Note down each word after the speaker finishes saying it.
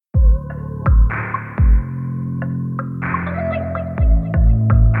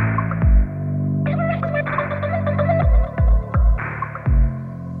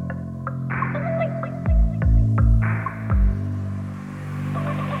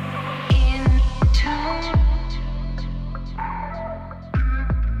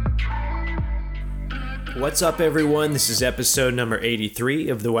What's up, everyone? This is episode number 83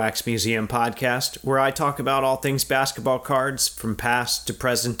 of the Wax Museum podcast, where I talk about all things basketball cards from past to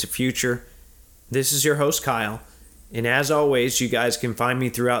present to future. This is your host, Kyle, and as always, you guys can find me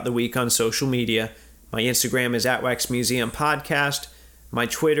throughout the week on social media. My Instagram is at Wax Museum Podcast. My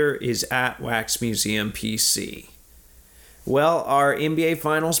Twitter is at Wax Museum PC. Well, our NBA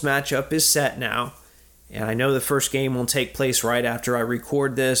Finals matchup is set now, and I know the first game will take place right after I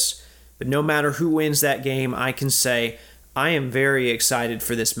record this. But no matter who wins that game, I can say I am very excited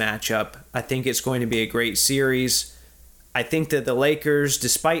for this matchup. I think it's going to be a great series. I think that the Lakers,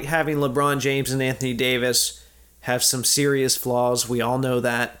 despite having LeBron James and Anthony Davis, have some serious flaws. We all know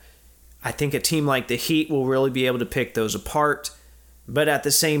that. I think a team like the Heat will really be able to pick those apart. But at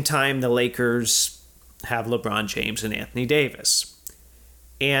the same time, the Lakers have LeBron James and Anthony Davis.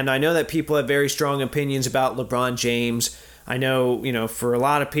 And I know that people have very strong opinions about LeBron James. I know, for a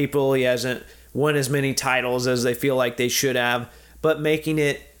lot of people, he hasn't won as many titles as they feel like they should have, but making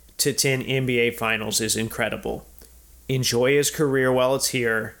it to 10 NBA Finals is incredible. Enjoy his career while it's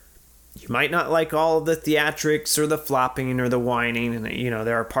here. You might not like all of the theatrics or the flopping or the whining, and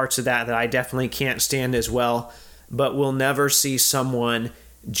there are parts of that I definitely can't stand as well, but we'll never see someone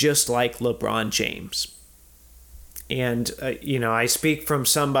just like LeBron James. And, I speak from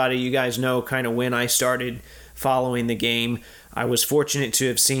somebody, you guys know kind of when I started following the game. I was fortunate to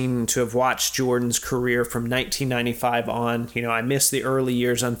have watched Jordan's career from 1995 on. I missed the early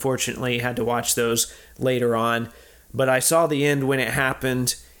years, unfortunately, had to watch those later on. But I saw the end when it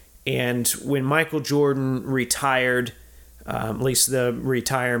happened, and when Michael Jordan retired, at least the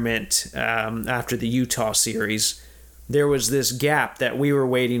retirement after the Utah series, there was this gap that we were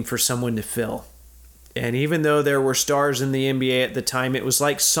waiting for someone to fill. And even though there were stars in the NBA at the time, it was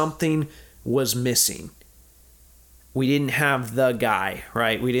like something was missing. We didn't have the guy,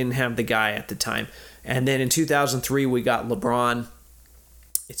 right? We didn't have the guy at the time. And then in 2003, we got LeBron.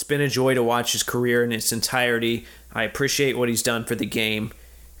 It's been a joy to watch his career in its entirety. I appreciate what he's done for the game.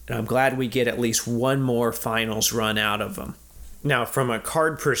 And I'm glad we get at least one more finals run out of him. Now, from a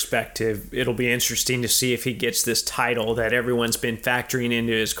card perspective, it'll be interesting to see if he gets this title that everyone's been factoring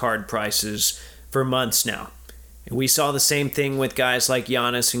into his card prices for months now. And we saw the same thing with guys like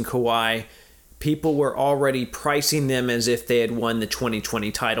Giannis and Kawhi. People were already pricing them as if they had won the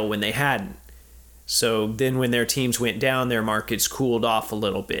 2020 title when they hadn't. So then when their teams went down, their markets cooled off a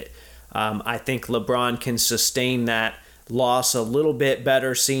little bit. I think LeBron can sustain that loss a little bit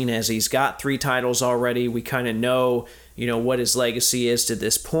better, seeing as he's got 3 titles already. We kind of know, what his legacy is to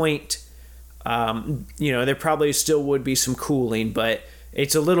this point. There probably still would be some cooling, but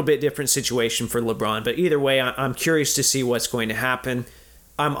it's a little bit different situation for LeBron. But either way, I'm curious to see what's going to happen.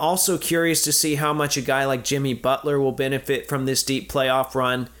 I'm also curious to see how much a guy like Jimmy Butler will benefit from this deep playoff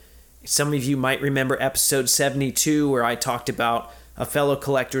run. Some of you might remember episode 72 where I talked about a fellow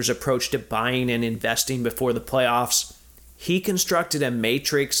collector's approach to buying and investing before the playoffs. He constructed a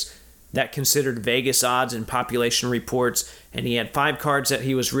matrix that considered Vegas odds and population reports, and he had 5 cards that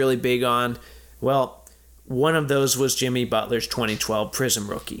he was really big on. Well, one of those was Jimmy Butler's 2012 Prism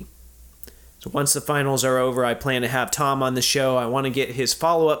rookie. So once the finals are over, I plan to have Tom on the show. I want to get his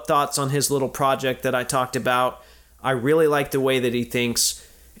follow-up thoughts on his little project that I talked about. I really like the way that he thinks,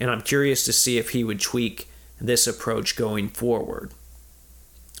 and I'm curious to see if he would tweak this approach going forward.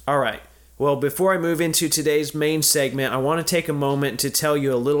 All right. Well, before I move into today's main segment, I want to take a moment to tell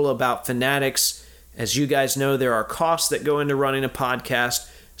you a little about Fanatics. As you guys know, there are costs that go into running a podcast,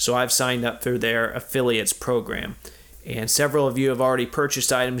 so I've signed up for their affiliates program. And several of you have already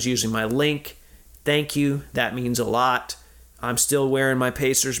purchased items using my link. Thank you. That means a lot. I'm still wearing my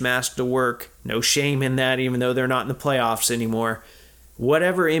Pacers mask to work. No shame in that, even though they're not in the playoffs anymore.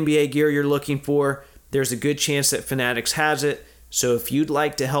 Whatever NBA gear you're looking for, there's a good chance that Fanatics has it. So if you'd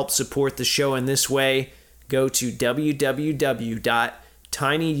like to help support the show in this way, go to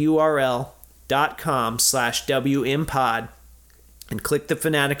www.tinyurl.com/WMPod and click the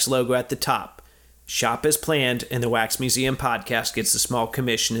Fanatics logo at the top. Shop as planned, and the Wax Museum podcast gets a small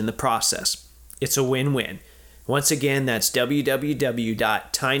commission in the process. It's a win-win. Once again, that's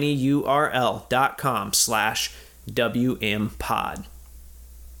www.tinyurl.com/WMPod.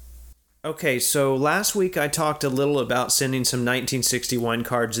 Okay, so last week I talked a little about sending some 1961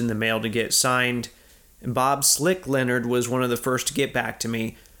 cards in the mail to get signed, and Bob Slick Leonard was one of the first to get back to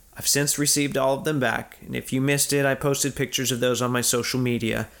me. I've since received all of them back, and if you missed it, I posted pictures of those on my social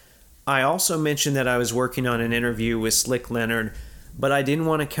media. I also mentioned that I was working on an interview with Slick Leonard, but I didn't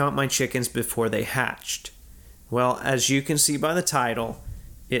want to count my chickens before they hatched. Well, as you can see by the title,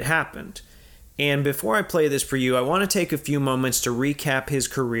 it happened. And before I play this for you, I want to take a few moments to recap his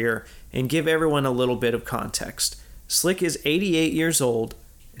career and give everyone a little bit of context. Slick is 88 years old,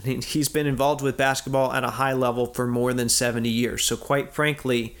 and he's been involved with basketball at a high level for more than 70 years. So quite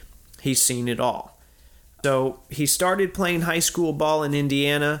frankly, he's seen it all. So he started playing high school ball in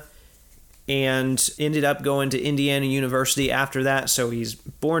Indiana and ended up going to Indiana University after that. So he's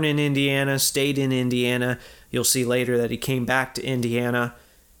born in Indiana, stayed in Indiana. You'll see later that he came back to Indiana.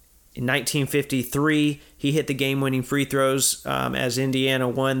 In 1953, he hit the game-winning free throws as Indiana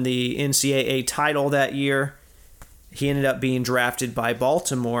won the NCAA title that year. He ended up being drafted by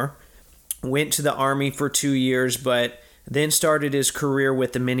Baltimore, went to the Army for 2 years, but then started his career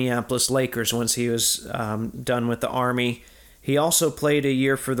with the Minneapolis Lakers once he was done with the Army. He also played a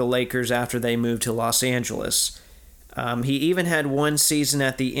year for the Lakers after they moved to Los Angeles. He even had one season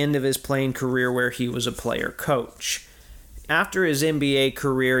at the end of his playing career where he was a player coach. After his NBA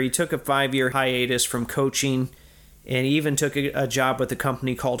career, he took a 5-year hiatus from coaching and he even took a job with a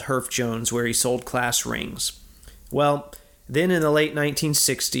company called Herff Jones where he sold class rings. Well, then in the late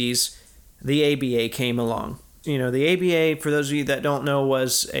 1960s, the ABA came along. You know, the ABA, for those of you that don't know,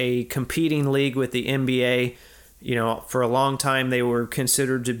 was a competing league with the NBA. You know, for a long time they were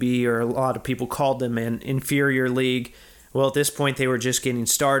considered to be, or a lot of people called them, an inferior league. Well, at this point they were just getting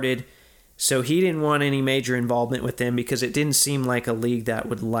started. So he didn't want any major involvement with them because it didn't seem like a league that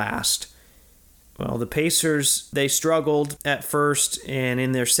would last. Well, the Pacers, they struggled at first, and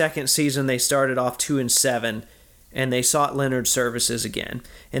in their second season they started off 2-7, and they sought Leonard's services again.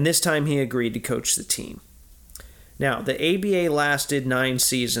 And this time he agreed to coach the team. Now, the ABA lasted 9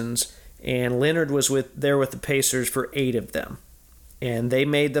 seasons, and Leonard was there with the Pacers for 8 of them. And they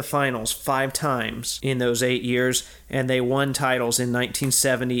made the finals 5 times in those 8 years, and they won titles in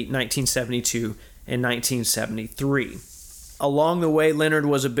 1970, 1972, and 1973. Along the way, Leonard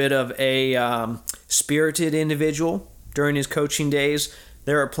was a bit of a spirited individual during his coaching days.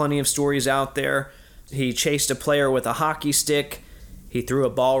 There are plenty of stories out there. He chased a player with a hockey stick. He threw a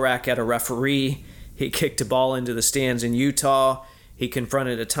ball rack at a referee. He kicked a ball into the stands in Utah. He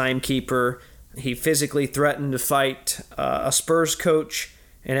confronted a timekeeper. He physically threatened to fight a Spurs coach.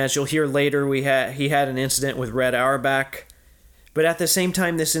 And as you'll hear later, he had an incident with Red Auerbach. But at the same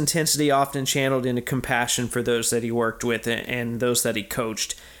time, this intensity often channeled into compassion for those that he worked with and those that he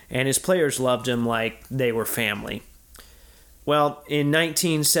coached. And his players loved him like they were family. Well, in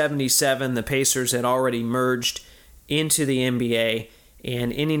 1977, the Pacers had already merged into the NBA,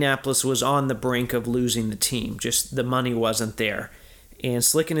 and Indianapolis was on the brink of losing the team. Just the money wasn't there. And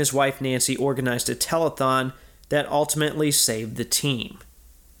Slick and his wife Nancy organized a telethon that ultimately saved the team.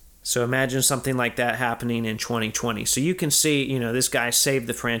 So imagine something like that happening in 2020. So you can see, this guy saved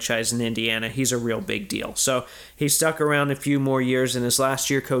the franchise in Indiana. He's a real big deal. So he stuck around a few more years, and his last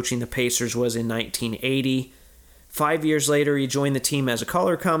year coaching the Pacers was in 1980. 5 years later, he joined the team as a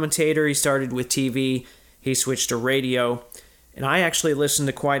color commentator. He started with TV. He switched to radio. And I actually listened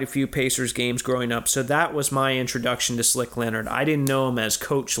to quite a few Pacers games growing up, so that was my introduction to Slick Leonard. I didn't know him as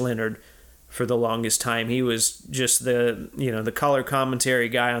Coach Leonard for the longest time. He was just the color commentary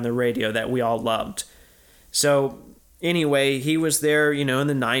guy on the radio that we all loved. So anyway, he was there, in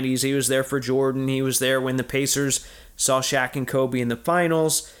the 90s. He was there for Jordan. He was there when the Pacers saw Shaq and Kobe in the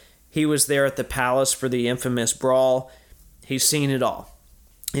finals. He was there at the Palace for the infamous brawl. He's seen it all.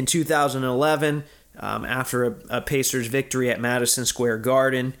 In 2011, after a Pacers victory at Madison Square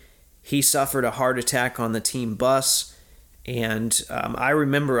Garden, he suffered a heart attack on the team bus. And I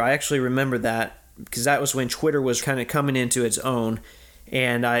actually remember that because that was when Twitter was kind of coming into its own.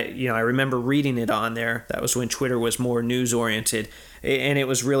 And I remember reading it on there. That was when Twitter was more news-oriented. And it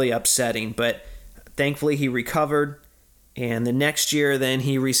was really upsetting. But thankfully he recovered. And the next year, then,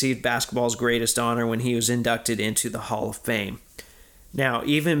 he received basketball's greatest honor when he was inducted into the Hall of Fame. Now,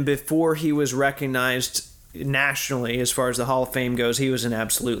 even before he was recognized nationally, as far as the Hall of Fame goes, he was an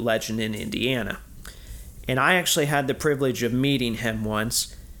absolute legend in Indiana. And I actually had the privilege of meeting him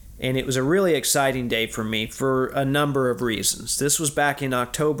once, and it was a really exciting day for me for a number of reasons. This was back in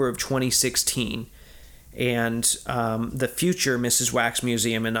October of 2016, and the future Mrs. Wax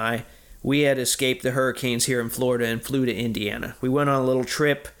Museum and I, we had escaped the hurricanes here in Florida and flew to Indiana. We went on a little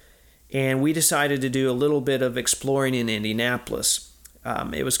trip, and we decided to do a little bit of exploring in Indianapolis.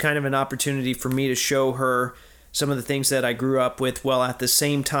 It was kind of an opportunity for me to show her some of the things that I grew up with, while at the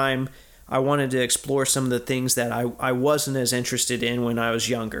same time, I wanted to explore some of the things that I wasn't as interested in when I was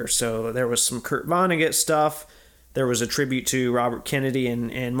younger. So there was some Kurt Vonnegut stuff. There was a tribute to Robert Kennedy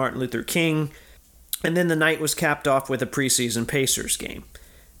and Martin Luther King. And then the night was capped off with a preseason Pacers game.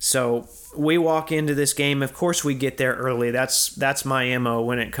 So we walk into this game. Of course, we get there early. That's my MO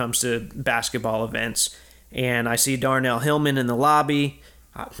when it comes to basketball events. And I see Darnell Hillman in the lobby,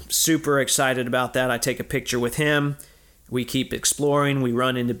 I'm super excited about that. I take a picture with him. We keep exploring. We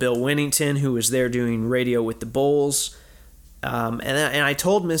run into Bill Winnington, who was there doing radio with the Bulls. And I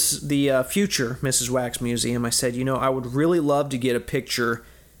told the future Mrs. Wax Museum, I said, I would really love to get a picture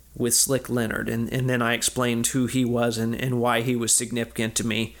with Slick Leonard. And then I explained who he was and why he was significant to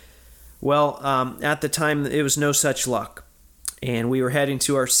me. Well, at the time, it was no such luck. And we were heading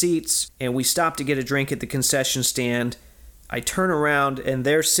to our seats, and we stopped to get a drink at the concession stand. I turn around, and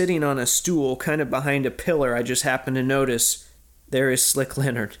they're sitting on a stool kind of behind a pillar. I just happened to notice there is Slick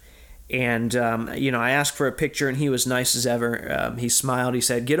Leonard. And, I asked for a picture, and he was nice as ever. He smiled. He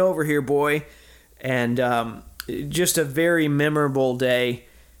said, "Get over here, boy." And just a very memorable day.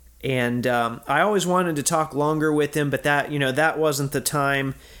 And I always wanted to talk longer with him, but that wasn't the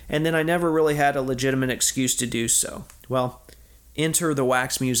time. And then I never really had a legitimate excuse to do so. Well, enter the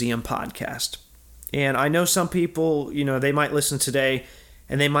Wax Museum podcast. And I know some people, they might listen today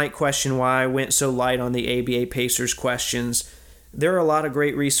and they might question why I went so light on the ABA Pacers questions. There are a lot of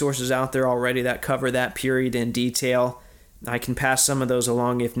great resources out there already that cover that period in detail. I can pass some of those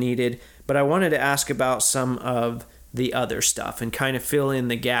along if needed, but I wanted to ask about some of the other stuff and kind of fill in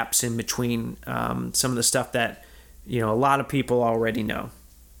the gaps in between some of the stuff that, a lot of people already know.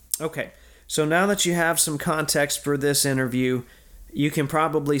 Okay, so now that you have some context for this interview, you can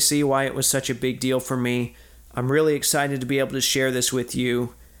probably see why it was such a big deal for me. I'm really excited to be able to share this with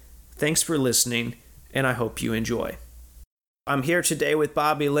you. Thanks for listening, and I hope you enjoy. I'm here today with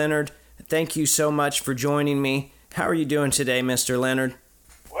Bobby Leonard. Thank you so much for joining me. How are you doing today, Mr. Leonard?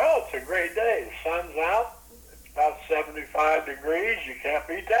 Well, it's a great day. The sun's out. It's about 75 degrees. You can't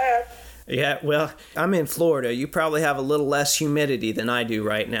beat that. Yeah, well, I'm in Florida. You probably have a little less humidity than I do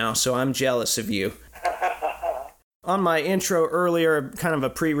right now, so I'm jealous of you. On my intro earlier, kind of a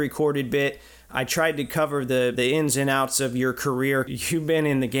pre-recorded bit, I tried to cover the ins and outs of your career. You've been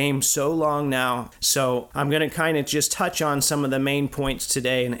in the game so long now, so I'm going to kind of just touch on some of the main points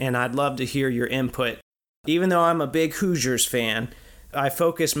today, and I'd love to hear your input. Even though I'm a big Hoosiers fan, I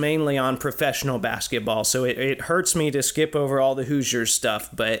focus mainly on professional basketball, so it hurts me to skip over all the Hoosiers stuff,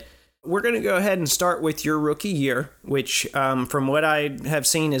 but we're going to go ahead and start with your rookie year, which from what I have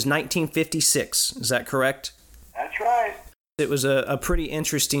seen is 1956. Is that correct? That's right. It was a pretty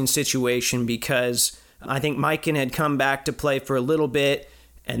interesting situation because I think Mikan had come back to play for a little bit,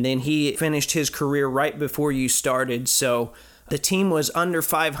 and then he finished his career right before you started. So the team was under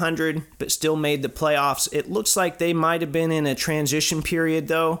 500, but still made the playoffs. It looks like they might have been in a transition period,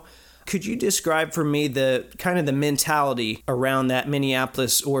 though. Could you describe for me the kind of the mentality around that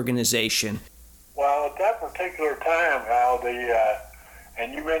Minneapolis organization? Well, at that particular time, Al,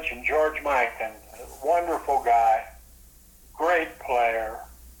 and you mentioned George Mikan, wonderful guy, great player.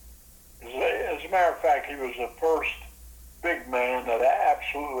 As a matter of fact, he was the first big man that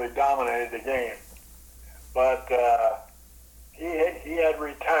absolutely dominated the game. But he had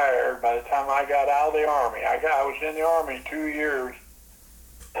retired by the time I got out of the Army. I was in the Army 2 years,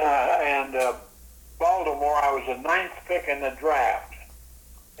 and Baltimore, I was the 9th pick in the draft.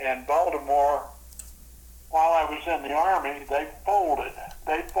 And Baltimore, while I was in the Army, they folded,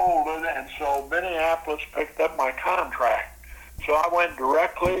 and so Minneapolis picked up my contract. So I went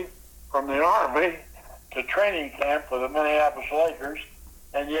directly from the Army to training camp for the Minneapolis Lakers,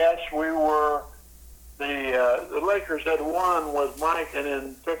 and yes, we were the Lakers had won with Mikan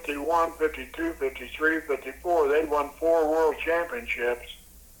in 51, 52, 53, 54. They'd won 4 world championships,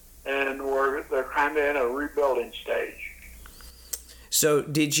 and they're kind of in a rebuilding stage. So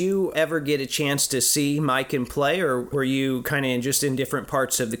did you ever get a chance to see Mikan play, or were you kind of just in different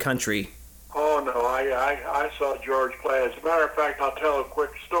parts of the country? Oh, no, I saw George play. As a matter of fact, I'll tell a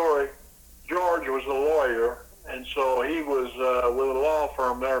quick story. George was a lawyer, and so he was with a law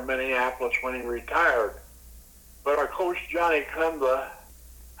firm there in Minneapolis when he retired. But our coach, Johnny Kundla,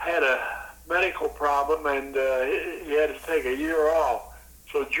 had a medical problem, and he had to take a year off.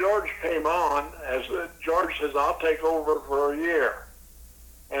 So George came on, George says, "I'll take over for a year."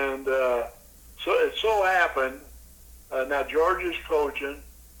 And so it so happened, now George is coaching,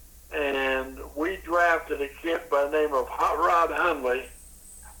 and we drafted a kid by the name of Hot Rod Hundley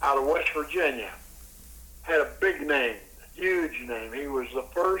out of West Virginia. Had a big name, huge name. He was the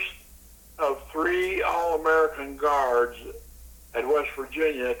first of 3 All-American guards at West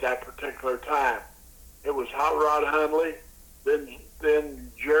Virginia at that particular time. It was Hot Rod Hundley,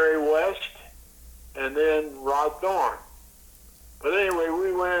 then Jerry West, and then Rod Thorne. But anyway,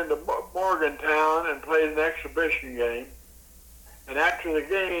 we went into Morgantown and played an exhibition game. And after the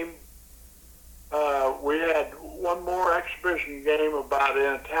game, we had one more exhibition game about in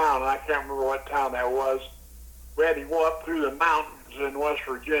a town. I can't remember what town that was. We had to go up through the mountains in West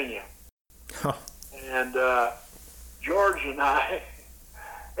Virginia. Huh. And George and I,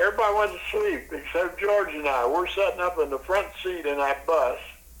 everybody went to sleep except George and I. We're sitting up in the front seat in that bus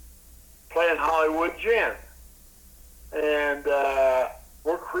playing Hollywood Gin. And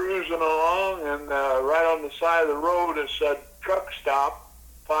we're cruising along, and right on the side of the road it said truck stop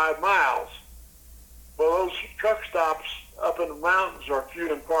 5 miles. Well, those truck stops up in the mountains are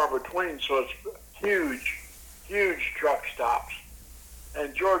few and far between, so it's huge truck stops.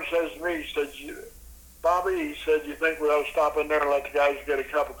 And George says to me, he said, Bobby, he said, you think we ought to stop in there and let the guys get a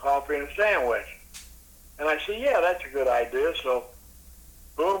cup of coffee and a sandwich? And I said, yeah, that's a good idea. So,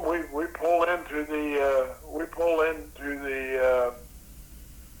 boom, we pull into the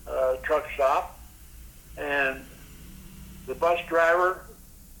truck stop, and the bus driver,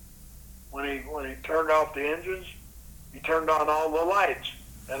 when he turned off the engines, he turned on all the lights,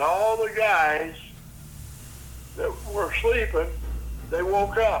 and all the guys that were sleeping, they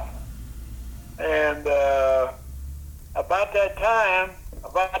woke up. And about that time,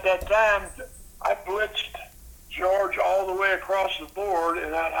 I blitzed George all the way across the board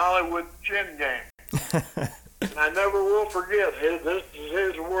in that Hollywood Gin game. And I never will forget, this is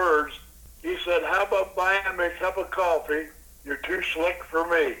his words. He said, how about buying me a cup of coffee? You're too slick for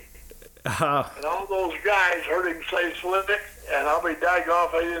me. And all those guys heard him say slick, and I'll be daggone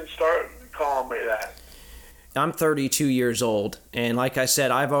if they didn't start calling me that. I'm 32 years old, and like I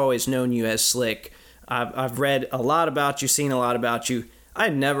said, I've always known you as Slick. I've read a lot about you, seen a lot about you.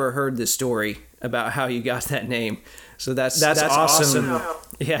 I'd never heard the story about how you got that name. So that's awesome.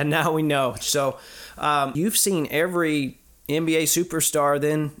 Yeah, now we know. So you've seen every NBA superstar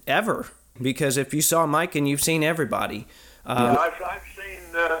then ever, because if you saw Mike, and you've seen everybody. I've seen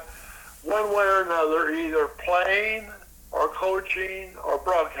one way or another, either playing or coaching or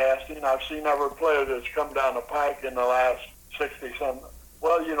broadcasting. I've seen every player that's come down the pike in the last 60-some.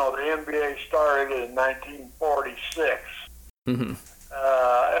 Well, you know, the NBA started in 1946. Mm-hmm.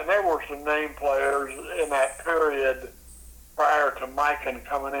 And there were some name players in that period prior to Mikan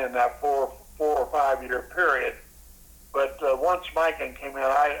coming in, that 4 or 5 year period. But once Mikan came in,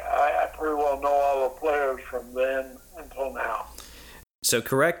 I pretty well know all the players from then until now. So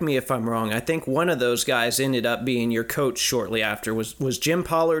correct me if I'm wrong. I think one of those guys ended up being your coach shortly after. Was Jim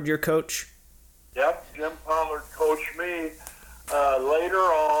Pollard your coach? Yep, Jim Pollard coached me. Later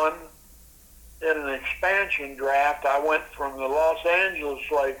on, in an expansion draft, I went from the Los Angeles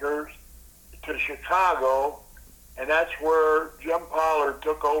Lakers to Chicago, and that's where Jim Pollard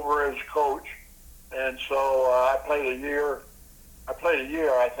took over as coach. And so I played a year,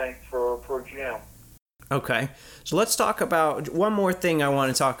 I think, for Jim. Okay, so let's talk about one more thing I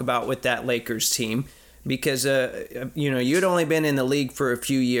want to talk about with that Lakers team, because you'd only been in the league for a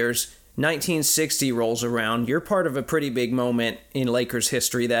few years. 1960 rolls around. You're part of a pretty big moment in Lakers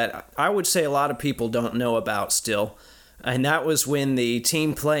history that I would say a lot of people don't know about still, and that was when the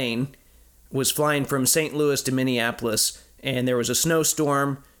team plane was flying from St. Louis to Minneapolis, and there was a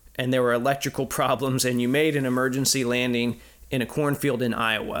snowstorm, and there were electrical problems, and you made an emergency landing in a cornfield in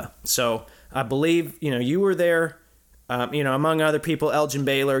Iowa. So I believe, you were there, among other people, Elgin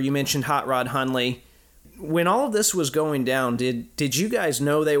Baylor. You mentioned Hot Rod Hundley. When all of this was going down, did you guys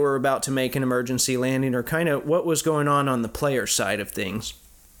know they were about to make an emergency landing, or kind of what was going on the player side of things?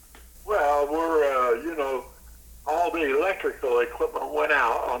 Well, we're, all the electrical equipment went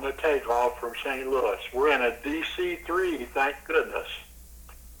out on the takeoff from St. Louis. We're in a DC-3, thank goodness.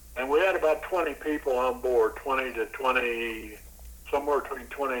 And we had about 20 people on board, 20 to 20, somewhere between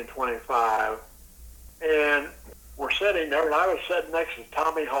 20 and 25. And we're sitting there, and I was sitting next to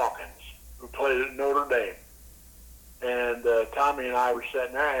Tommy Hawkins, who played at Notre Dame. And Tommy and I were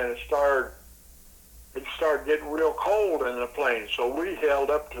sitting there, and it started getting real cold in the plane. So we held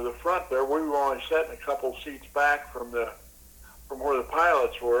up to the front there. We were only sitting a couple seats back from where the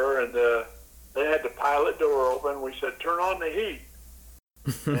pilots were, and they had the pilot door open. We said, turn on the heat.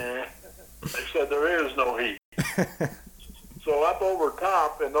 And they said, there is no heat. So up over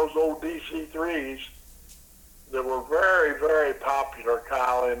top in those old DC-3s that were very, very popular,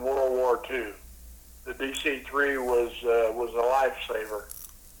 Kyle, in World War II. The DC-3 was a lifesaver.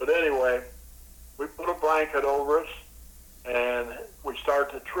 But anyway, we put a blanket over us, and we start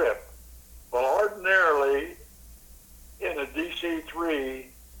to trip. Well, ordinarily, in a DC-3,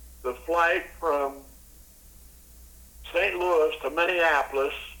 the flight from St. Louis to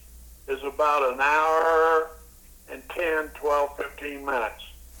Minneapolis is about an hour and 10, 12, 15 minutes.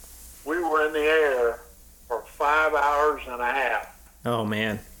 We were in the air for 5 hours and a half. Oh,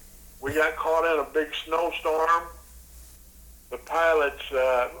 man. We got caught in a big snowstorm. The pilots,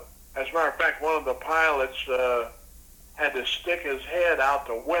 as a matter of fact, one of the pilots had to stick his head out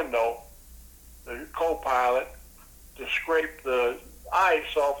the window, the co-pilot, to scrape the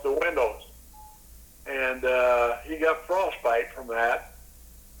ice off the windows. And he got frostbite from that.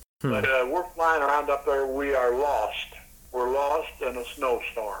 But we're flying around up there. We are lost. We're lost in a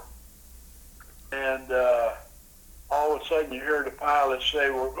snowstorm. And all of a sudden you hear the pilot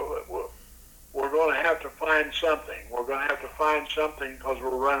say, we're going to have to find something. We're going to have to find something because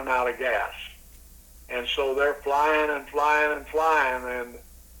we're running out of gas. And so they're flying and flying and flying. And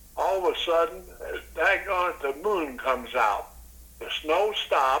all of a sudden, daggone it, the moon comes out. The snow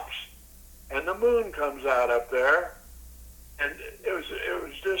stops, and the moon comes out up there. And it was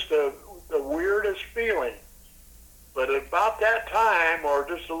just the weirdest feeling. But about that time, or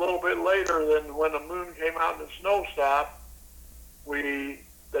just a little bit later than when the moon came out and the snow stopped, they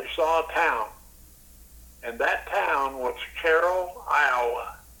saw a town. And that town was Carroll,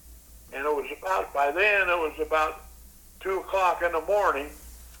 Iowa. And by then it was about 2 o'clock in the morning,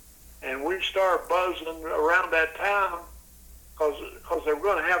 and we started buzzing around that town because they were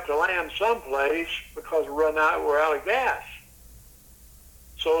going to have to land someplace because we're out of gas.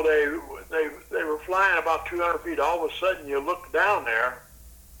 So they were flying about 200 feet. All of a sudden, you look down there,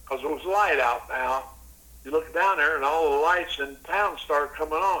 because it was light out now. You look down there, and all the lights in town started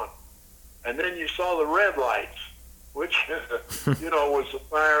coming on. And then you saw the red lights, which, was the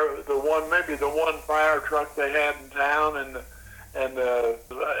one fire truck they had in town, and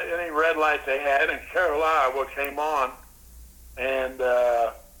any red light they had. And Carroll, Iowa came on, and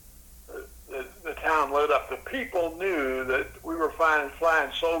the town lit up. The people knew that we were flying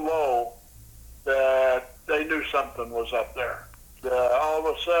so low that they knew something was up there. All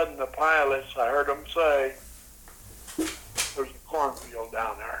of a sudden, the pilots, I heard them say, there's a cornfield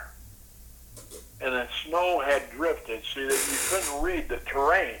down there. And the snow had drifted. See, that you couldn't read the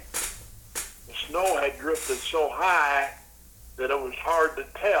terrain. The snow had drifted so high that it was hard to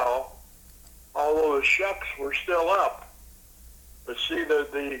tell, although the shucks were still up. But see,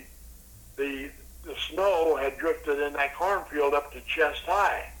 the snow had drifted in that cornfield up to chest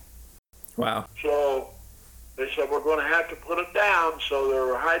high. Wow. So they said, we're going to have to put it down. So there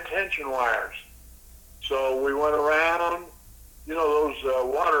were high tension wires. So we went around, those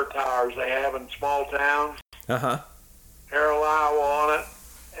water towers they have in small towns. Uh-huh. Carroll, Iowa on it.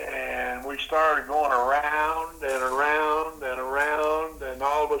 And we started going around and around and around. And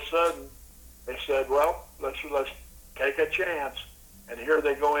all of a sudden, they said, well, let's take a chance. And here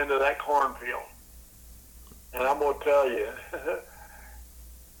they go into that cornfield. And I'm going to tell you,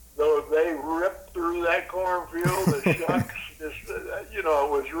 though they ripped through that cornfield, the shucks, it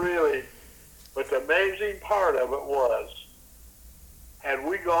was really, but the amazing part of it was, had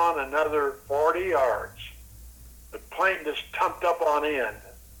we gone another 40 yards, the plane just tumped up on end.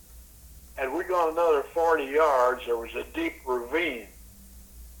 Had we gone another 40 yards, there was a deep ravine.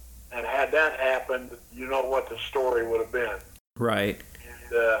 And had that happened, you know what the story would have been. Right.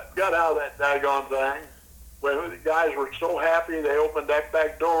 And got out of that daggone thing. When the guys were so happy, they opened that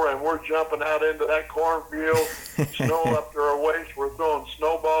back door, and we're jumping out into that cornfield, snow up to our waist. We're throwing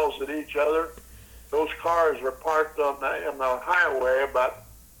snowballs at each other. Those cars were parked on the highway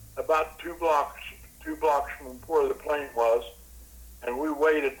about 2 blocks from where the plane was, and we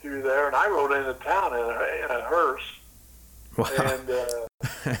waded through there. And I rode into town in a hearse. Wow. And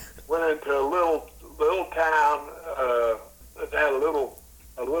went into a little town that had a little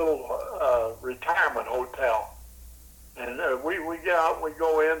retirement hotel. And we get out and we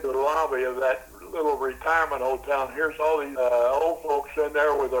go into the lobby of that little retirement hotel, and here's all these old folks in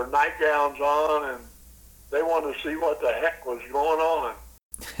there with their nightgowns on, and they wanted to see what the heck was going on.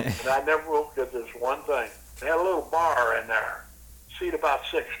 And I never will forget this one thing. They had a little bar in there, seat about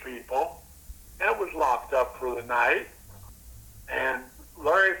 6 people, and it was locked up for the night. And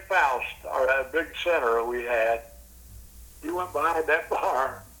Larry Faust, our big center we had, he went behind that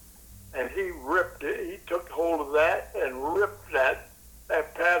bar, and he ripped it. He took hold of that and ripped that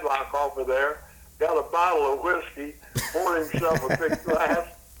padlock off of there, got a bottle of whiskey, poured himself a big glass,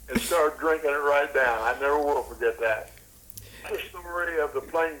 and started drinking it right down. I never will forget that. The story of the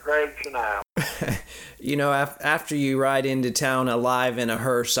plane crash in Iowa. After you ride into town alive in a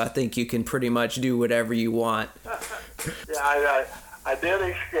hearse, I think you can pretty much do whatever you want. Yeah, I did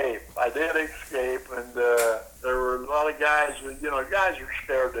escape. And there were a lot of guys, guys are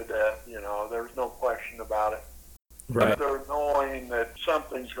scared to death, there's no question about it. Right. But they're knowing that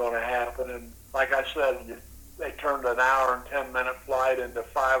something's going to happen. And like I said, they turned an hour and 10-minute flight into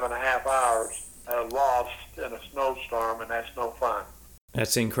 5.5 hours lost in a snowstorm, and that's no fun.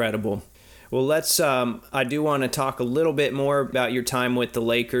 That's incredible. Well, I do want to talk a little bit more about your time with the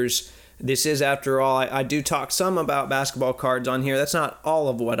Lakers. This is, after all, I do talk some about basketball cards on here. That's not all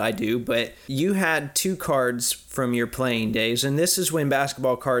of what I do, but you had 2 cards from your playing days, and this is when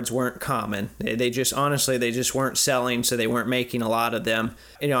basketball cards weren't common. They just, honestly, they just weren't selling, so they weren't making a lot of them.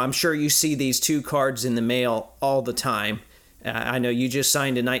 I'm sure you see these 2 cards in the mail all the time. I know you just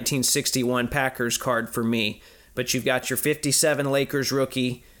signed a 1961 Packers card for me, but you've got your 57 Lakers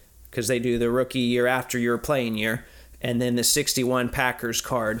rookie, because they do the rookie year after your playing year, and then the 61 Packers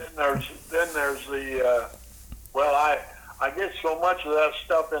card. Then there's the I get so much of that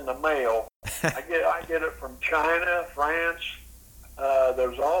stuff in the mail. I get it from China, France.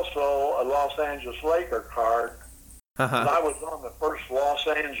 There's also a Los Angeles Laker card. Uh-huh. I was on the first Los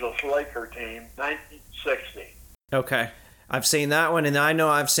Angeles Laker team, 1960. Okay. I've seen that one, and I know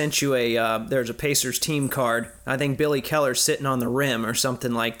I've sent you there's a Pacers team card. I think Billy Keller's sitting on the rim or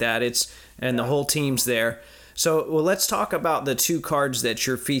something like that. And the whole team's there. So, well, let's talk about the 2 cards that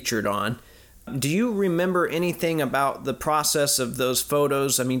you're featured on. Do you remember anything about the process of those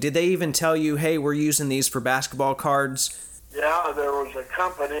photos? I mean, did they even tell you, hey, we're using these for basketball cards? Yeah, there was a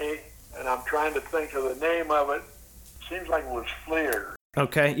company, and I'm trying to think of the name of it. Seems like it was Fleer.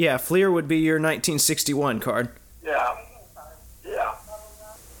 Okay, yeah, Fleer would be your 1961 card. Yeah.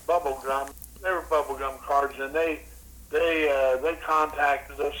 Bubblegum. They were bubblegum cards, and they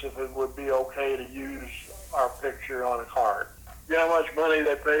contacted us if it would be okay to use our picture on a card. You know how much money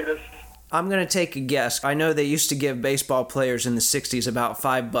they paid us? I'm going to take a guess. I know they used to give baseball players in the 60s about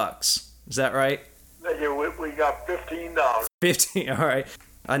 $5. Is that right? We got $15. 15, all right.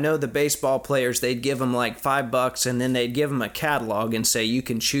 I know the baseball players, they'd give them like $5, and then they'd give them a catalog and say, you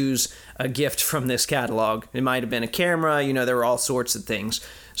can choose a gift from this catalog. It might have been a camera, there were all sorts of things.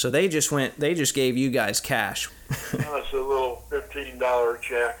 So they just gave you guys cash. That's a little $15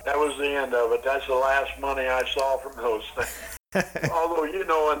 check. That was the end of it. That's the last money I saw from those things. Although,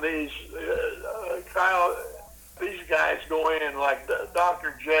 in these, Kyle, these guys go in, like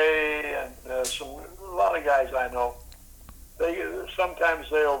Dr. J and a lot of guys I know, sometimes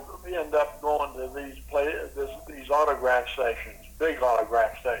they'll end up going to these autograph sessions, big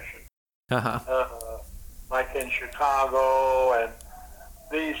autograph sessions. Uh-huh. Like in Chicago, and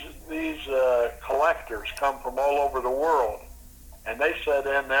these collectors come from all over the world, and they sit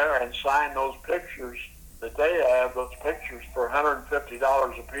in there and sign those pictures that they have, those pictures, for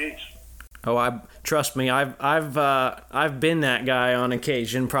 $150 a piece. Oh, trust me, I've been that guy on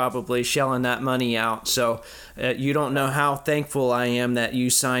occasion, probably shelling that money out. So you don't know how thankful I am that you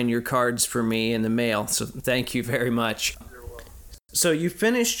sign your cards for me in the mail. So thank you very much. So you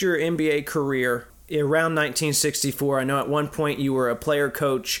finished your NBA career around 1964. I know at one point you were a player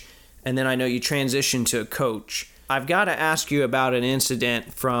coach, and then I know you transitioned to a coach. I've got to ask you about an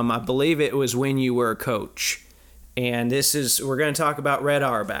incident from, I believe it was when you were a coach. And we're going to talk about Red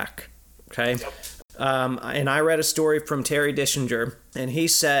Auerbach. Okay. Yep. And I read a story from Terry Dischinger, and he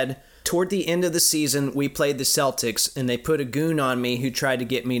said, toward the end of the season, we played the Celtics, and they put a goon on me who tried to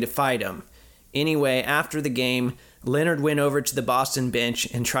get me to fight him. Anyway, after the game, Leonard went over to the Boston bench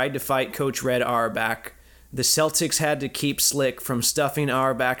and tried to fight Coach Red Auerbach. The Celtics had to keep Slick from stuffing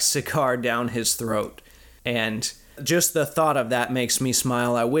Auerbach's cigar down his throat. And just the thought of that makes me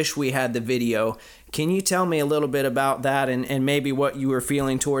smile. I wish we had the video. Can you tell me a little bit about that and maybe what you were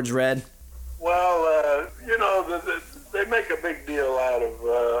feeling towards Red? Well, they make a big deal out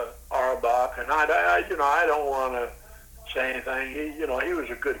of Auerbach, and I don't want to say anything. He was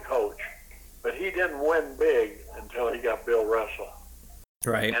a good coach, but he didn't win big until he got Bill Russell.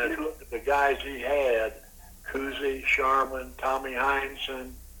 Right. And if you look at the guys he had, Cousy, Sharman, Tommy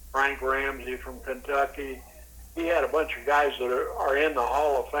Heinsohn, Frank Ramsey from Kentucky, he had a bunch of guys that are in the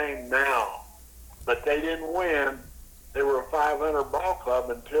Hall of Fame now, but they didn't win. They were a 500 ball club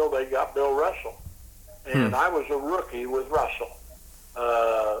until they got Bill Russell. And I was a rookie with Russell.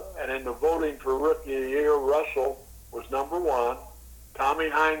 And in the voting for Rookie of the Year, Russell was number 1, Tommy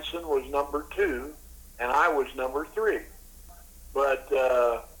Heinsohn was number 2, and I was number 3. But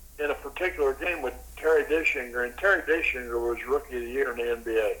in a particular game with Terry Dischinger, and Terry Dischinger was Rookie of the Year in the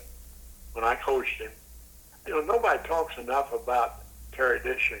NBA when I coached him. Nobody talks enough about Terry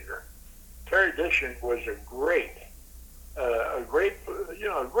Dischinger. Terry Dischinger was a great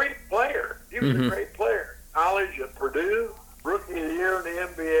player. He was a great player. College at Purdue, Rookie of the Year in the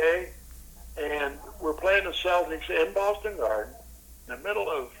NBA, and we're playing the Celtics in Boston Garden. In the middle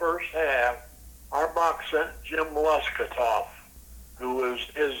of the first half, Auerbach sent Jim Luskatoff, who was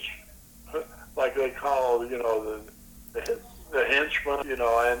his, like they call, the henchman,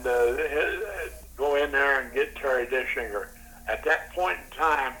 and go in there and get Terry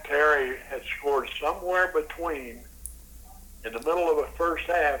In the middle of the first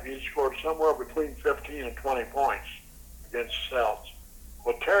half, he scored somewhere between 15 and 20 points against the Celts.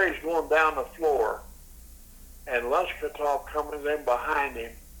 Well, Terry's going down the floor, and Lesketov coming in behind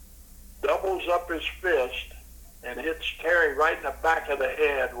him, doubles up his fist, and hits Terry right in the back of the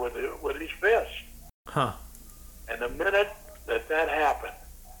head with his fist. Huh. And the minute that happened,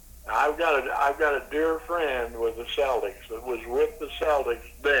 now I've got a dear friend with the Celtics that was with the Celtics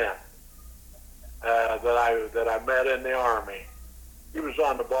then, that I met in the Army. He was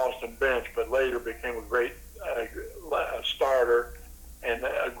on the Boston bench, but later became a great starter and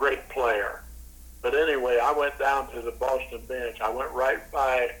a great player. But anyway, I went down to the Boston bench. I went right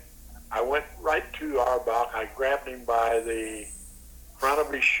to Auerbach. I grabbed him by the front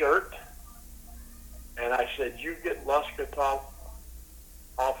of his shirt, and I said, "You get Lesketov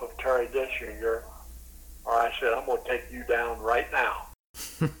off of Terry Dischinger, or I said, I'm going to take you down right now."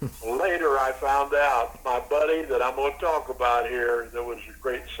 Later, I found out my buddy that I'm going to talk about here that was a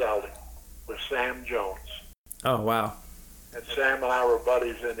great Celtic was Sam Jones. Oh, wow. And Sam and I were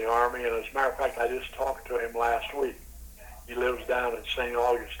buddies in the Army, and as a matter of fact, I just talked to him last week. He lives down in St.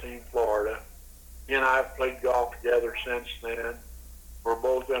 Augustine, Florida. He and I have played golf together since then. We're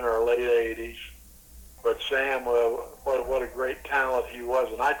both in our late 80s. But Sam, what a great talent he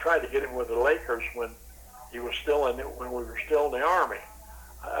was. And I tried to get him with the Lakers when we were still in the Army.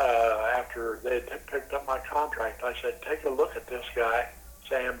 After they had picked up my contract, I said, "Take a look at this guy,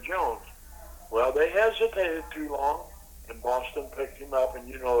 Sam Jones." Well, they hesitated too long, and Boston picked him up, and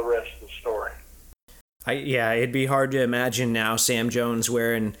you know the rest of the story. Yeah, it'd be hard to imagine now Sam Jones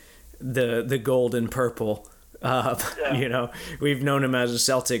wearing the gold and purple. Yeah. You know, we've known him as a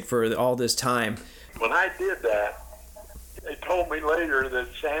Celtic for all this time. When I did that, they told me later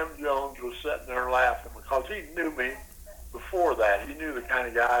that Sam Jones was sitting there laughing because he knew me before that. He knew the kind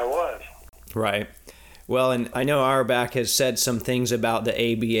of guy I was. Right. Well, and I know Auerbach has said some things about the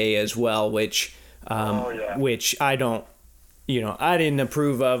ABA as well, which I don't, I didn't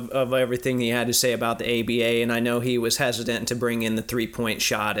approve of everything he had to say about the ABA, and I know he was hesitant to bring in the 3-point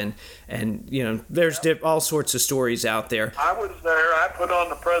shot, and there's all sorts of stories out there. I was there. I put on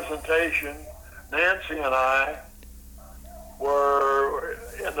the presentation. Nancy and I were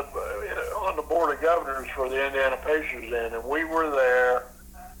on the board of governors for the Indiana Pacers then, and we were there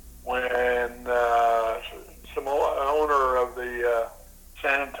when some owner of the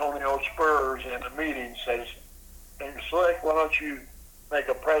San Antonio Spurs in a meeting says, "Hey, Slick, why don't you make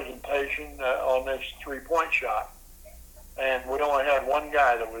a presentation on this 3-point shot?" And we only had one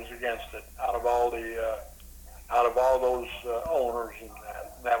guy that was against it out of all those owners, and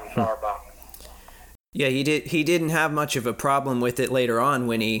that was Auerbach. Yeah, he didn't have much of a problem with it later on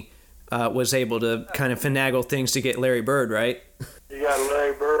when he was able to kind of finagle things to get Larry Bird, right? You got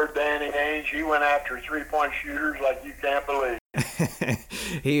Larry Bird, Danny Ainge. He went after 3-point shooters like you can't believe.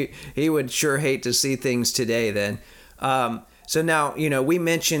 He would sure hate to see things today then. So now,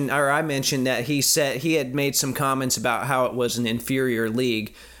 I mentioned that he had made some comments about how it was an inferior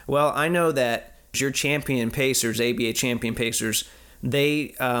league. Well, I know that your champion Pacers, ABA champion Pacers,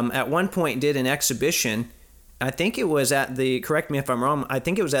 they at one point did an exhibition. I think it was correct me if I'm wrong, I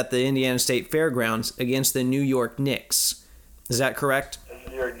think it was at the Indiana State Fairgrounds against the New York Knicks. Is that correct?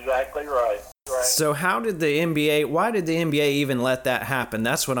 You're exactly right. So why did the NBA even let that happen?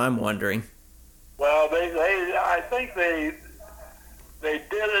 That's what I'm wondering. Well, I think they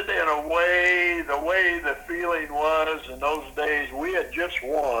did it in a way, the way the feeling was in those days. We had just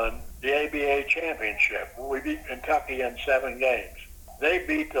won the ABA championship. We beat Kentucky in 7 games. They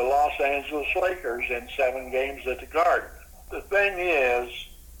beat the Los Angeles Lakers in 7 games at the Garden. The thing is,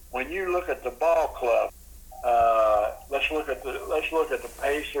 when you look at the ball club, let's look at the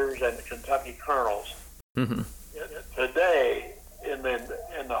Pacers and the Kentucky Colonels. Mm-hmm. Today, in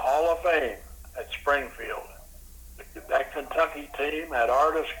the Hall of Fame at Springfield, that Kentucky team had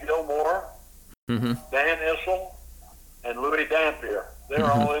Artis Gilmore, mm-hmm. Dan Issel, and Louis Dampier. They're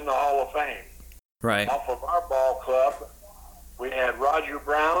mm-hmm. all in the Hall of Fame. Right. Off of our ball club, we had Roger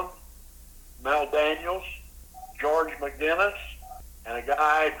Brown, Mel Daniels, George McGinnis, and a guy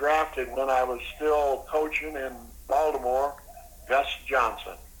I drafted when I was still coaching in Baltimore, Gus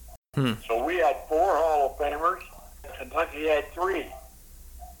Johnson. So we had 4 Hall of Famers. Kentucky had 3.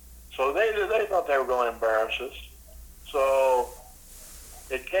 So they thought they were going to embarrass us. So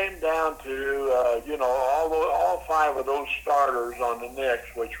it came down to, all 5 of those starters on the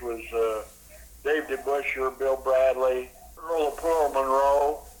Knicks, which was Dave DeBusschere, Bill Bradley, Earl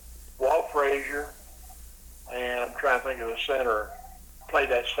Monroe, Walt Frazier, and I'm trying to think of the center. Played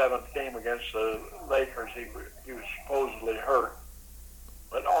that 7th game against the Lakers. He was supposedly hurt.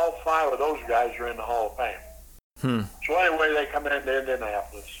 But all 5 of those guys are in the Hall of Fame. So anyway, they come into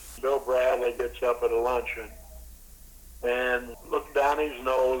Indianapolis. Bill Bradley gets up at a luncheon and looked down his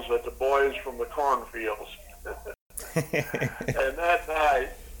nose at the boys from the cornfields. And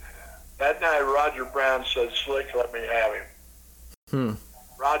that night, Roger Brown said, "Slick, let me have him."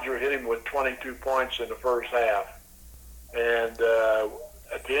 Roger hit him with 22 points in the first half. And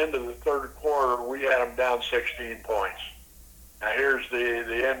at the end of the third quarter, we had them down 16 points. Now here's the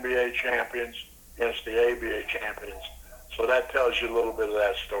NBA champions against the ABA champions. So that tells you a little bit of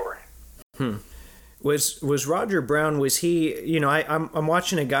that story. Was Roger Brown, was he, I'm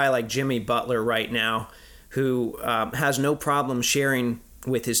watching a guy like Jimmy Butler right now who has no problem sharing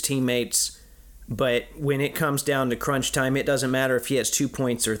with his teammates, but when it comes down to crunch time, it doesn't matter if he has 2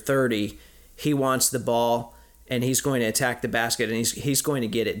 points or 30. He wants the ball, and he's going to attack the basket, and he's going to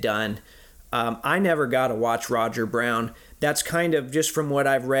get it done. I never got to watch Roger Brown. That's kind of just from what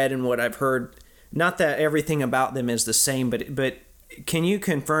I've read and what I've heard. Not that everything about them is the same, but can you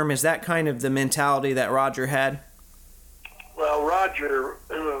confirm, is that kind of the mentality that Roger had? Well, Roger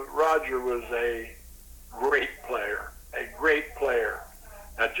was a great player.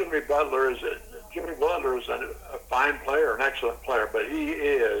 Now, Jimmy Butler is a fine player, an excellent player, but he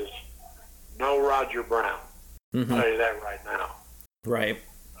is no Roger Brown. I'll tell you that right now. Right.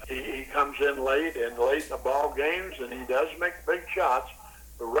 He comes in late in the ball games, and he does make big shots.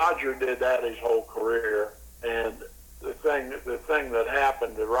 But Roger did that his whole career. And the thing that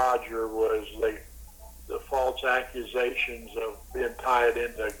happened to Roger was the false accusations of being tied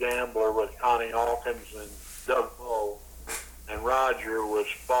into a gambler with Connie Hawkins and Doug Bowe. And Roger was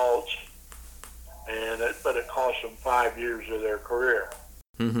false, but it cost them 5 years of their career.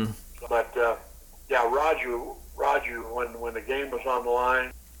 But Roger, when the game was on the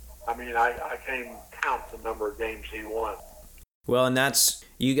line, I mean, I can't even count the number of games he won. Well, and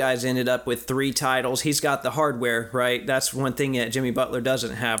you guys ended up with 3 titles. He's got the hardware, right? That's one thing that Jimmy Butler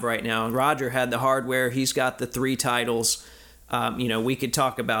doesn't have right now. And Roger had the hardware. He's got the 3 titles. We could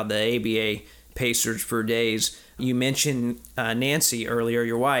talk about the ABA Pacers for days. You mentioned Nancy earlier,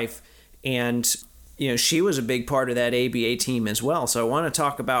 your wife, and she was a big part of that ABA team as well. So I want to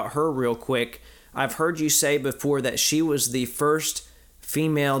talk about her real quick. I've heard you say before that she was the first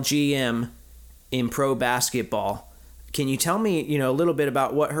female GM in pro basketball. Can you tell me, a little bit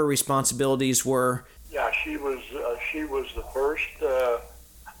about what her responsibilities were? Yeah, she was the first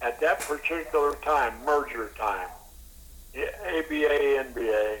at that particular time, merger time, ABA,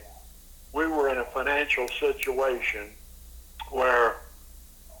 NBA. We were in a financial situation where,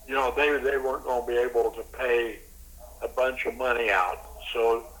 they weren't going to be able to pay a bunch of money out.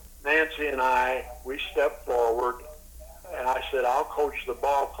 So Nancy and we stepped forward, and I said, I'll coach the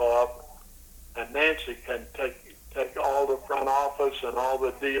ball club, and Nancy can take all the front office and all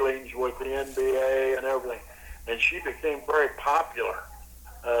the dealings with the NBA and everything. And she became very popular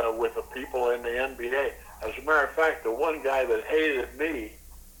with the people in the NBA. As a matter of fact, the one guy that hated me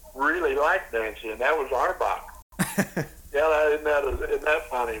really liked Nancy, and that was Arbach. Yeah, isn't that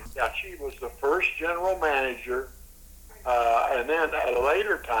funny? Yeah, she was the first general manager, and then at a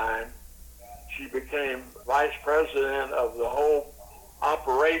later time, she became vice president of the whole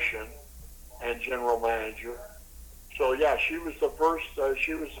operation and general manager. So yeah, she was the first.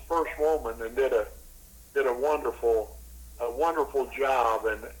 She was the first woman, and did a wonderful job.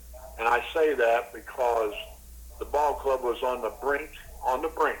 And I say that because the ball club was on the brink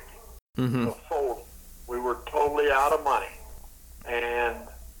of folding. We were totally out of money, and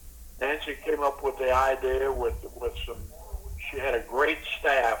Nancy came up with the idea with some. She had a great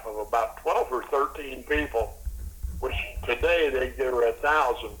staff of about 12 or 13 people, which today they'd give her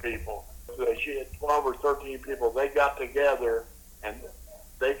 1,000 people. She had 12 or 13 people. They got together, and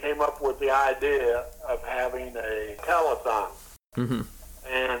they came up with the idea of having a telethon.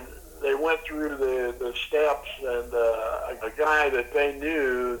 And they went through the steps, and a guy that they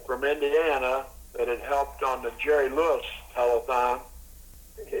knew from Indiana that had helped on the Jerry Lewis telethon,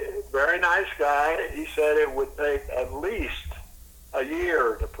 very nice guy. He said it would take at least a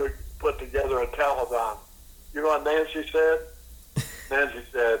year to put together a telethon. You know what Nancy said? Nancy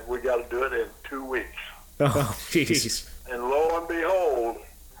said, we got to do it in 2 weeks. Oh, jeez. And lo and behold,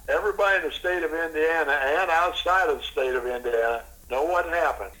 everybody in the state of Indiana and outside of the state of Indiana know what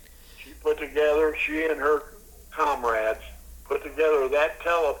happened. She and her comrades put together that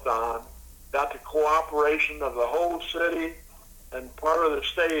telethon, got the cooperation of the whole city and part of the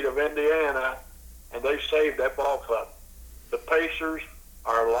state of Indiana, and they saved that ball club. The Pacers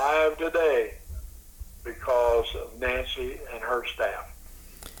are alive today because of Nancy and her staff.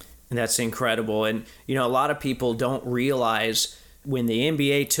 And that's incredible. And, a lot of people don't realize when the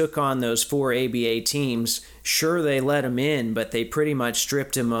NBA took on those 4 ABA teams, sure, they let them in, but they pretty much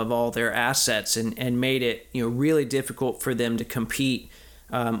stripped them of all their assets and made it, really difficult for them to compete,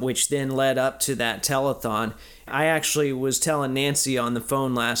 which then led up to that telethon. I actually was telling Nancy on the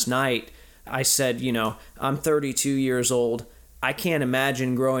phone last night, I said, I'm 32 years old. I can't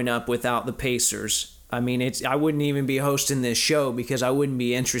imagine growing up without the Pacers. I mean, I wouldn't even be hosting this show because I wouldn't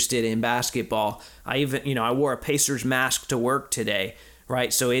be interested in basketball. I wore a Pacers mask to work today,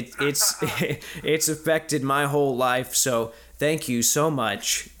 right? So it's affected my whole life. So thank you so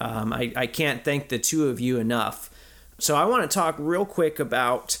much. I can't thank the two of you enough. So I want to talk real quick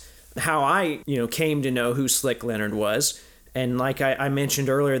about how I, came to know who Slick Leonard was. And like I mentioned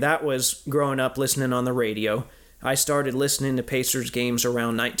earlier, that was growing up listening on the radio. I started listening to Pacers games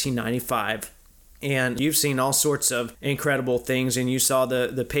around 1995. And you've seen all sorts of incredible things, and you saw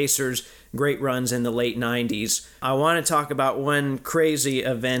the Pacers' great runs in the late 90s. I want to talk about one crazy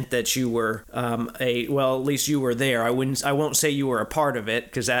event that you were at least you were there. I won't say you were a part of it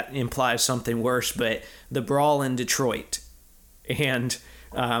because that implies something worse, but the brawl in Detroit. And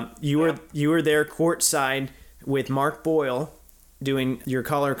you were there courtside with Mark Boyle doing your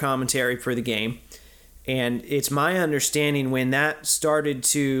color commentary for the game. And it's my understanding when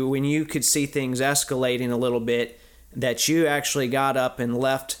you could see things escalating a little bit, that you actually got up and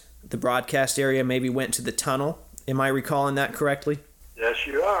left the broadcast area, maybe went to the tunnel. Am I recalling that correctly? Yes,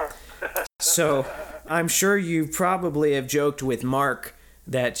 you are. So I'm sure you probably have joked with Mark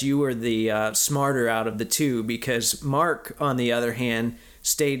that you were the smarter out of the two, because Mark, on the other hand,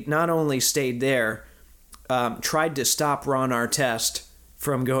 not only stayed there, tried to stop Ron Artest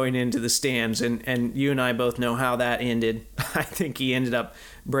from going into the stands, and you and I both know how that ended. I think he ended up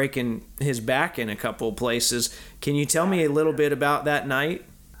breaking his back in a couple of places. Can you tell me a little bit about that night?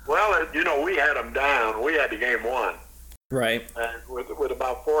 Well, we had them down. We had the game won. Right. And with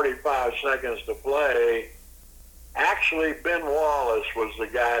about 45 seconds to play, actually Ben Wallace was the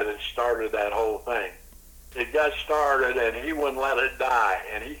guy that started that whole thing. It got started, and he wouldn't let it die,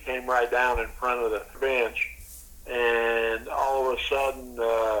 and he came right down in front of the bench. And all of a sudden,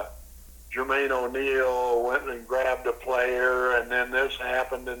 Jermaine O'Neal went and grabbed a player, and then this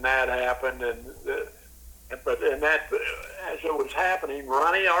happened and that happened, but as it was happening,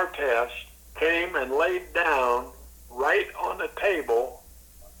 Ronnie Artest came and laid down right on the table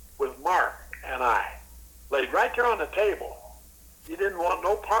with Mark and I. Laid right there on the table. He didn't want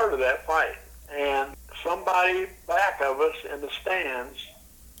no part of that fight. And somebody back of us in the stands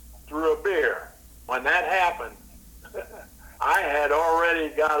threw a beer. When that happened, I had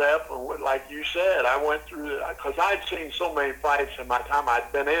already got up, and like you said, I went through it, because I'd seen so many fights in my time.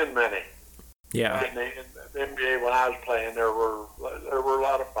 I'd been in many. Yeah. In the NBA when I was playing, there were a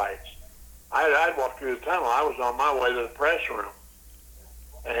lot of fights. I'd walk through the tunnel. I was on my way to the press room.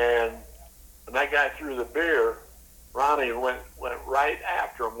 And when that guy threw the beer, Ronnie went right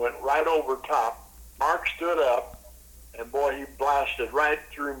after him, went right over top. Mark stood up, and boy, he blasted right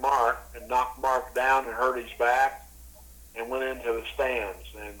through Mark and knocked Mark down and hurt his back and went into the stands.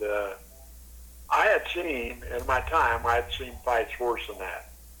 And I had seen, in my time, I had seen fights worse than that.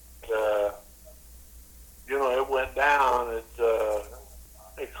 It went down.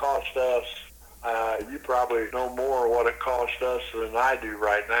 It cost us, you probably know more what it cost us than I do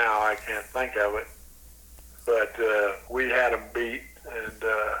right now. I can't think of it. But we had them beat,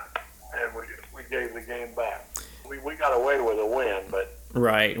 and we gave the game back. We got away with a win, but...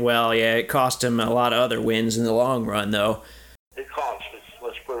 Right. Well, yeah, it cost him a lot of other wins in the long run, though. It cost us,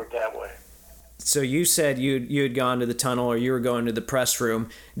 let's put it that way. So you said you had gone to the tunnel, or you were going to the press room.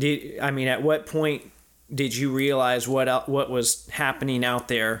 At what point did you realize what was happening out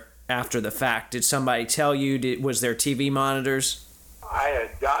there after the fact? Did somebody tell you? Was there TV monitors? I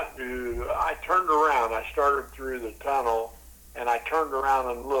turned around. I started through the tunnel, and I turned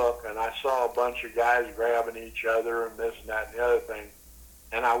around and looked, and I saw a bunch of guys grabbing each other and this and that and the other thing.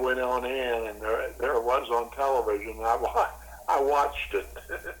 And I went on in, and there it was on television. And I watched it.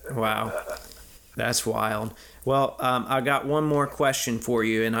 Wow. That's wild. Well, I got one more question for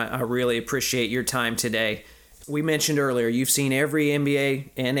you, and I really appreciate your time today. We mentioned earlier, you've seen every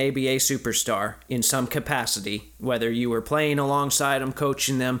NBA and ABA superstar in some capacity, whether you were playing alongside them,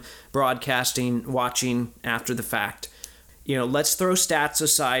 coaching them, broadcasting, watching after the fact. Let's throw stats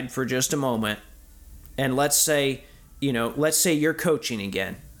aside for just a moment, and let's say you're coaching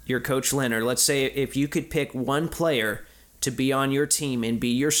again. You're Coach Leonard. Let's say if you could pick one player to be on your team and be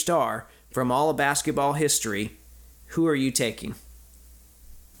your star from all of basketball history, who are you taking?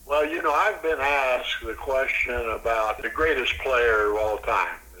 Well, I've been asked the question about the greatest player of all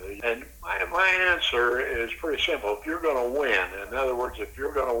time. And my answer is pretty simple. If you're going to win, in other words, if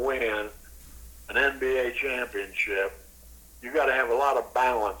you're going to win an NBA championship, you got to have a lot of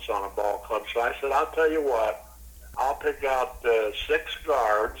balance on a ball club. So I said, I'll tell you what, I'll pick out 6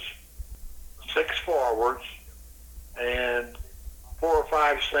 guards, 6 forwards, and 4 or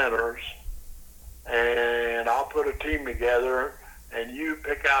 5 centers, and I'll put a team together, and you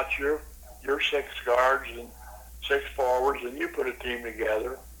pick out your 6 guards and 6 forwards, and you put a team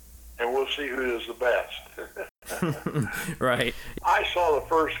together, and we'll see who is the best. Right. I saw the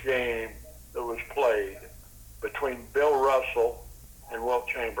first game that was played between Bill Russell and Wilt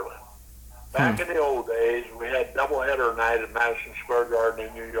Chamberlain. Back in the old days, we had doubleheader night at Madison Square Garden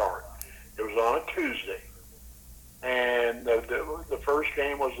in New York. It was on a Tuesday. And the first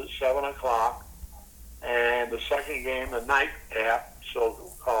game was at 7 o'clock, and the second game, the nightcap,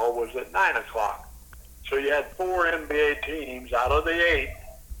 so-called, was at 9 o'clock. So you had 4 NBA teams out of the 8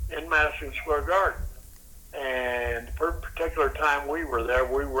 in Madison Square Garden. And for a particular time we were there,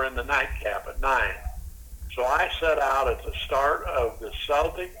 we were in the nightcap at 9. So I set out at the start of the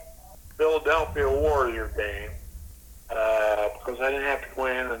Celtic-Philadelphia Warrior game because I didn't have to go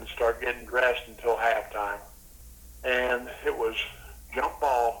in and start getting dressed until halftime. And it was jump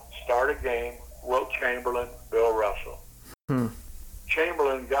ball, start a game, Wilt Chamberlain, Bill Russell.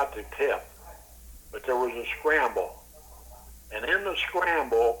 Chamberlain got the tip, but there was a scramble. And in the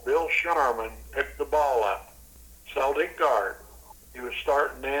scramble, Bill Sharman picked the ball up, Celtic guard. He was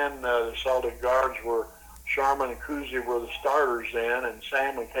starting in, the Celtic guards were Sharman and Cousy were the starters then, and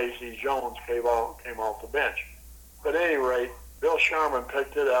Sam and Casey Jones came off the bench. But at any rate, Bill Sharman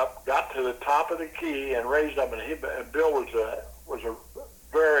picked it up, got to the top of the key, and raised up. And Bill was a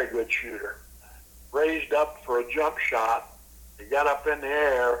very good shooter. Raised up for a jump shot. He got up in the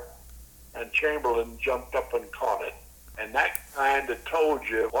air, and Chamberlain jumped up and caught it. And that kind of told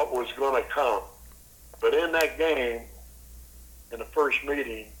you what was going to come. But in that game, in the first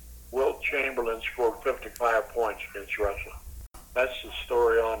meeting, Wilt Chamberlain scored 55 points against Russia. That's the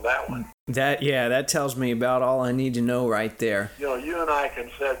story on that one. That tells me about all I need to know right there. You know, you and I can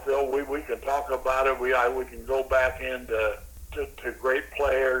say, Phil, we can talk about it. We can go back into to great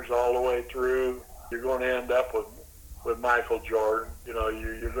players all the way through. You're going to end up with Michael Jordan. You know,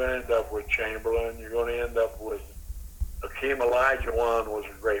 you're going to end up with Chamberlain. You're going to end up with Hakeem Olajuwon was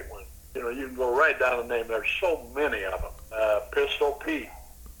a great one. You know, you can go right down the name. There's so many of them. Pistol Pete.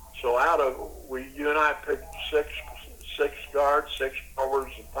 So you and I picked six guards, 6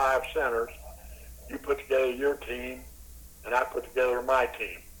 forwards, and 5 centers. You put together your team, and I put together my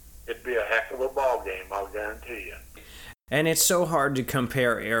team. It'd be a heck of a ball game, I'll guarantee you. And it's so hard to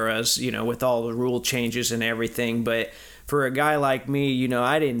compare eras, you know, with all the rule changes and everything. But for a guy like me, you know,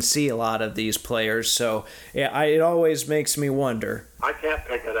 I didn't see a lot of these players. So it always makes me wonder. I can't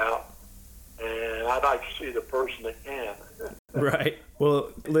pick it out. And I'd like to see the person that can. Right.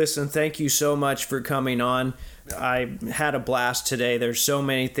 Well, listen, thank you so much for coming on. I had a blast today. There's so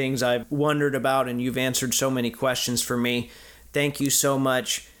many things I've wondered about, and you've answered so many questions for me. Thank you so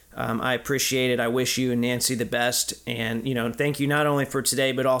much. I appreciate it. I wish you and Nancy the best. And, you know, thank you not only for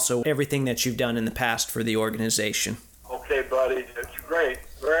today, but also everything that you've done in the past for the organization. Okay, buddy. It's great.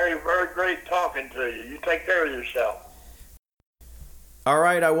 Very, very great talking to you. You take care of yourself. All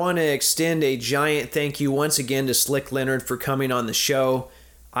right, I want to extend a giant thank you once again to Slick Leonard for coming on the show.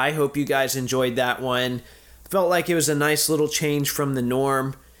 I hope you guys enjoyed that one. Felt like it was a nice little change from the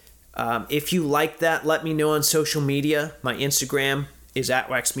norm. If you like that, let me know on social media. My Instagram is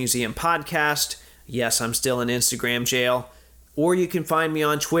 @WaxMuseumPodcast. Yes, I'm still in Instagram jail. Or you can find me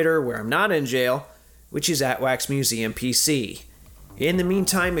on Twitter, where I'm not in jail, which is @WaxMuseumPC. In the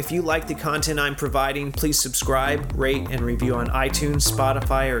meantime, if you like the content I'm providing, please subscribe, rate, and review on iTunes,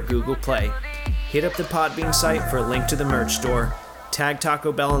 Spotify, or Google Play. Hit up the Podbean site for a link to the merch store. Tag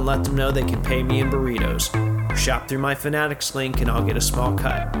Taco Bell and let them know they can pay me in burritos. Shop through my Fanatics link and I'll get a small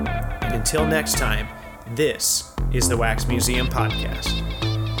cut. And until next time, this is the Wax Museum Podcast.